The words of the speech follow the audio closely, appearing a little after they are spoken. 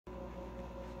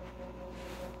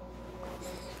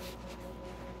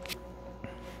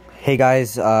Hey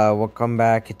guys, welcome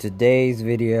back to today's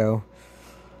video.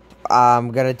 I'm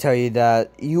gonna tell you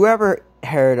that you ever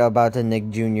heard about the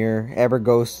Nick Jr. ever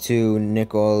goes to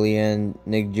Nickelodeon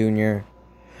Nick Jr.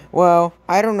 Well,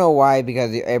 I don't know why,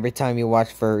 because every time you watch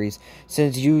furries,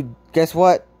 since you guess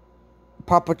what?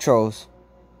 Paw Patrols.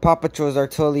 Paw Patrols are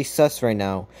totally sus right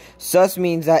now. Sus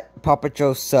means that Paw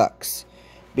Patrol sucks.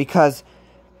 Because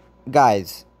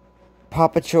guys, Paw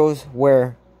Patrols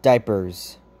wear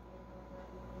diapers.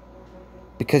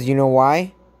 Because you know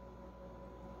why?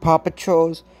 Paw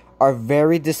Patrols are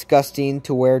very disgusting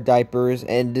to wear diapers,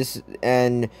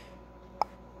 and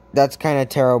that's kind of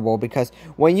terrible, because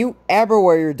when you ever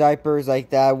wear your diapers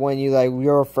like that, when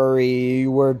you're a furry,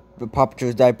 you wear Paw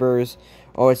Patrol's diapers,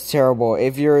 oh, it's terrible.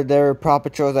 If you're there, Paw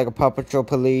Patrol's like a Paw Patrol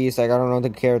police, like I don't know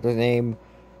the character's name,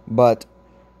 but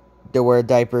they wear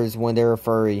diapers when they're a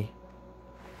furry.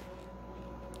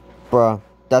 Bruh,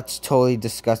 that's totally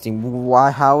disgusting.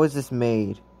 Why? How is this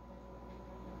made?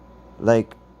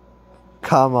 Like,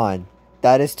 come on.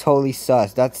 That is totally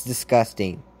sus. That's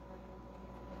disgusting.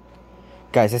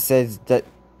 Guys, it says that...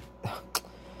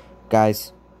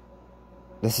 Guys,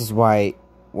 this is why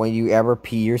when you ever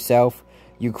pee yourself,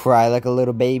 you cry like a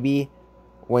little baby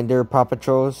when they're Paw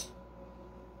Patrols.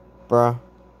 Bruh.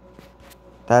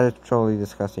 That is totally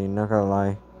disgusting, not gonna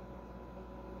lie.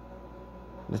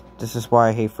 This is why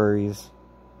I hate furries.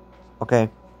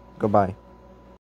 Okay, goodbye.